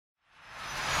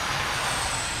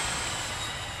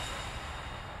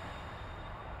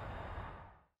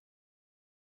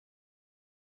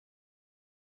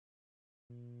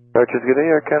Archers, good day,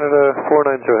 Air Canada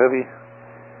 490 Heavy,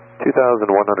 2,100,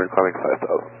 climbing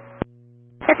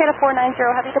 5,000. Air Canada 490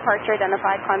 Heavy, departure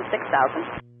identified, climb 6,000.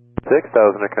 6,000,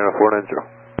 Air Canada 490.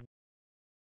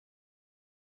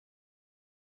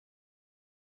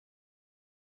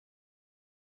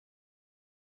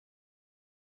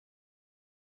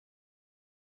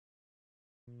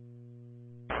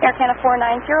 Air Canada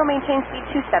 490, maintain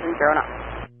speed 270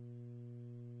 knots.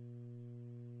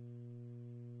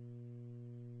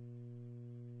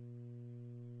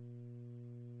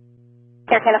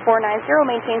 Air Canada 490,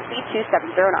 maintain speed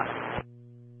 270 knots.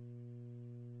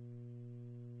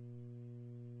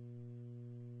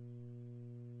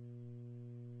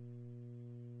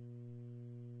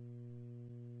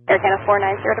 Air Canada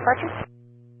 490, departure.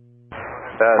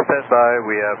 Stand by,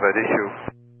 we have an issue.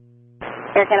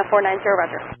 Air Canada 490,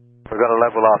 roger. We're going to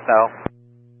level off now.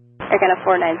 Air Canada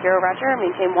 490, roger,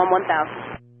 maintain 1000.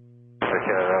 Air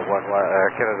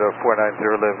Canada 490,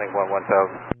 leveling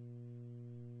 1000.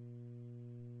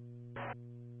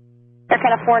 Air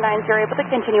Canada 490, able to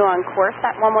continue on course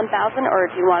at 1000,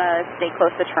 or do you want to stay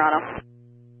close to Toronto?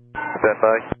 Stand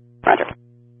by. Roger.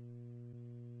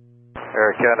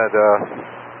 Air Canada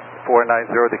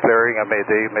 490 declaring a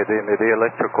Mayday,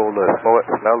 electrical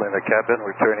smell in the cabin,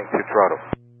 returning to Toronto.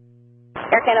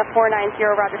 Air Canada 490,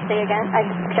 roger, stay again. I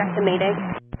checked the Mayday.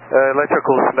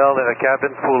 Electrical smell in the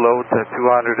cabin, full load,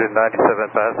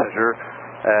 297 passenger,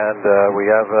 and we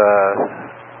have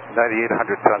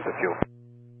 9,800 tons of fuel.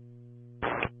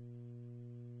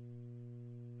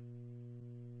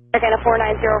 Air Canada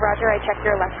 490, roger, I checked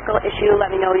your electrical issue, let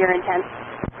me know your intent.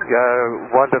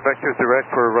 Want the vectors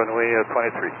direct for runway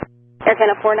 23. Air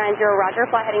Canada 490, roger,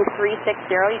 fly heading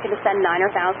 360, you can descend 9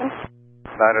 or 1000.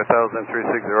 9,000,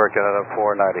 360, Air Canada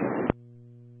 490.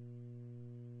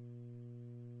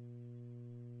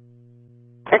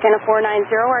 Air Canada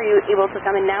 490, are you able to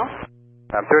come in now?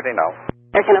 I'm turning now.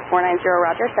 Air Canada 490,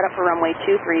 roger, set up for runway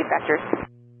 23, vectors.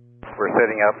 We're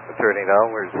setting up, turning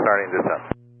now, we're starting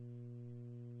descent.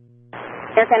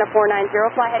 Air Canada 490,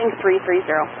 fly heading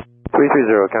 330.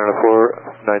 330, Canada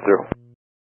 490.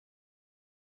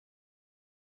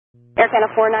 Air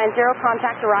Canada 490,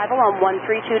 contact arrival on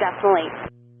 132.8.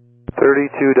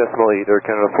 32.8, Air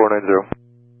Canada 490.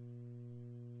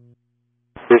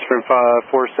 Brisbane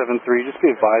 473, just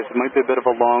be advised, it might be a bit of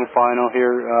a long final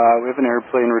here. We have an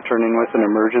airplane returning with an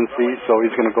emergency, so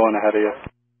he's going to go on ahead of you.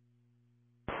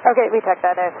 Okay, we check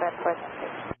that out.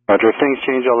 Roger, if things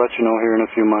change, I'll let you know here in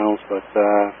a few miles, but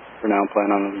for now, I'm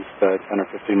planning on at least 10 or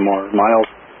 15 more miles,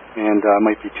 and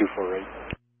might be 248.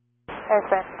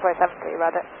 Airplane 473,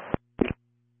 roger.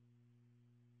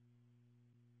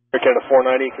 Air Canada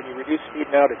 490, can you reduce speed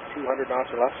now to 200 knots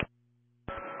or less?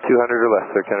 200 or less,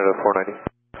 Air Canada 490.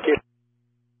 Okay.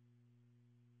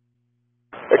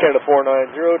 Air Canada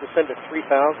 490, descend to 3,000,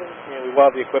 and we will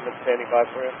have the equipment standing by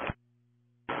for you.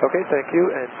 Okay, thank you,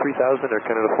 and 3,000, Air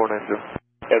Canada 490.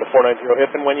 Canada 490,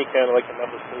 if and when you can, I'd like the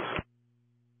numbers, please.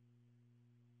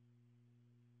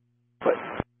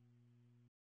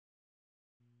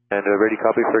 And ready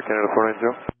copy for Canada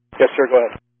 490? Yes, sir, go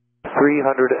ahead.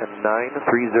 309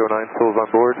 souls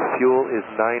on board. Fuel is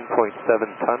 9.7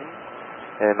 tons.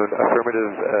 And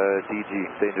affirmative DG,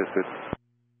 dangerous goods.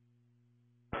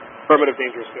 Affirmative,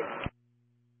 dangerous goods.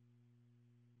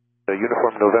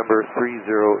 Uniform November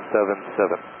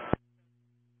 3077.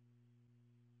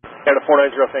 Canada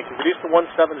 490, thank you. Reduce to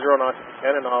 170 knots if you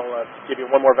can, and I'll give you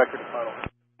one more vector to final.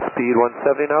 Speed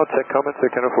 170 now. Check comments,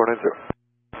 Air Canada 490.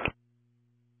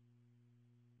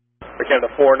 Air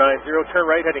Canada 490, turn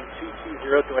right heading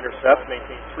 220 to intercept,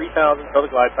 maintain 3,000 until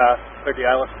the glide path, clear the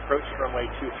ILS approach, runway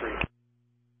 23.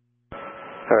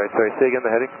 Alright, sorry, say again the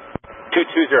heading?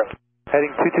 220.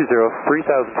 Heading 220,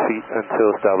 3,000 feet until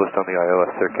established on the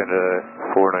ILS, Air Canada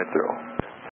 490.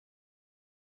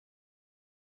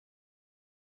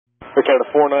 Air Canada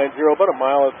 490, about a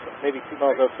mile, maybe 2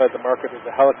 miles outside the marker, there's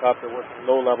a helicopter working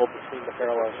low level between the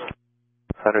parallels.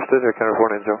 Understood, Air Canada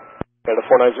 490. Canada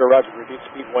 490, roger, reduce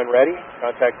speed when ready.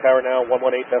 Contact tower now,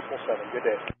 118.7. Good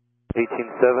day. 18.7,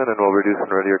 and we'll reduce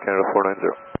when ready, Air Canada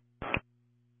 490.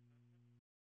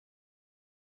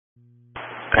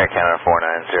 Air Canada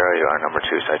 490, you are number 2,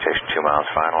 citation 2 miles,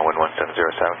 final, wind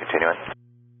 1707, continuing.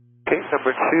 Okay,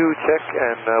 number 2, check,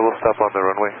 and we'll stop on the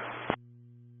runway.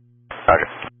 Roger.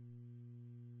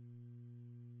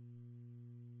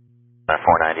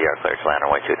 490, you are clear to land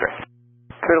runway 23.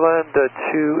 Clear to land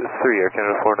 23, Air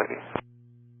Canada 490.